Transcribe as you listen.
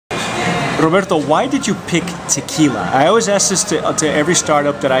Roberto, why did you pick tequila? I always ask this to every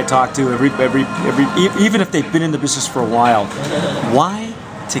startup that I talk to, even if they've been in the business for a while. Why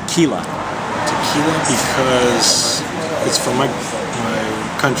tequila? Tequila because it's from my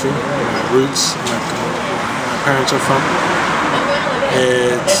country, my roots, my parents are from.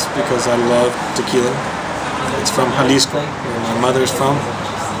 It's because I love tequila. It's from Jalisco, where my mother's from.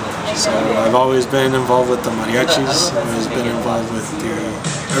 So I've always been involved with the mariachis. I've always been involved with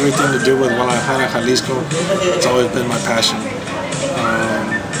everything to do with Guadalajara, Jalisco. It's always been my passion.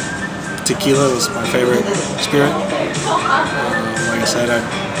 Tequila is my favorite spirit. Like I said,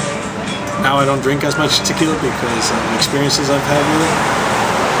 now I don't drink as much tequila because of the experiences I've had with it.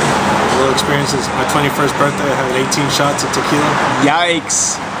 Little experiences. My 21st birthday, I had 18 shots of tequila.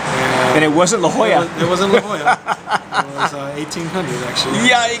 Yikes! And it wasn't La Joya. It wasn't La Joya. It was 1800 actually.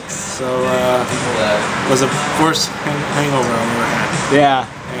 Yikes! So it was the worst hangover I've ever had. Yeah.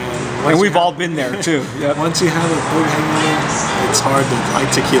 And we've all been there too. Yep. Once you have a big hangover, it's hard to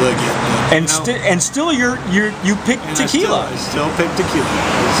like tequila again. And still you pick tequila. I still pick tequila.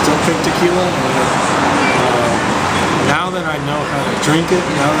 I still pick tequila. Now that I know how to drink it,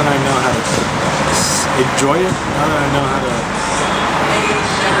 now that I know how to enjoy it, now that I know how to,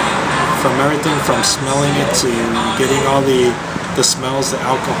 from everything from smelling it to getting all the smells, the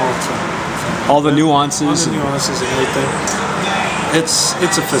alcohol, from all the nuances, and everything. It's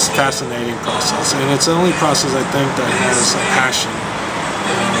a fascinating process, and it's the only process I think that has a passion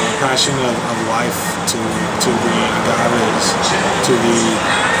of life to the agaves,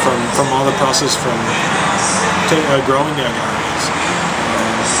 from all the process from growing the agaves.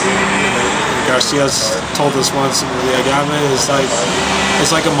 Garcia's told us once the agave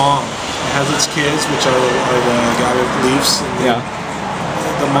is like a mom. It has its kids, which are the agave leaves. Yeah.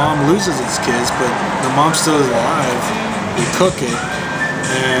 The mom loses its kids, but the mom still is alive. We cook it,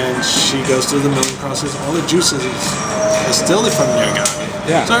 and she goes through the milling process. All the juices is still from the agave.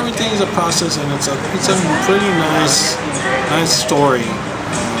 Yeah. So everything is a process, and it's a pretty nice story.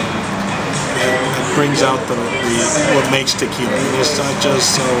 That brings out what makes tequila. And it's not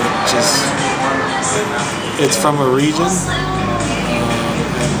just it's from a region.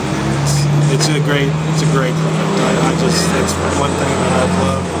 It's a great product. It's one thing that I've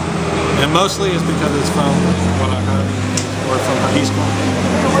loved, and mostly it's because it's from Guadalajara or from Jalisco.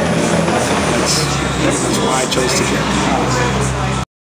 That's why I chose tequila.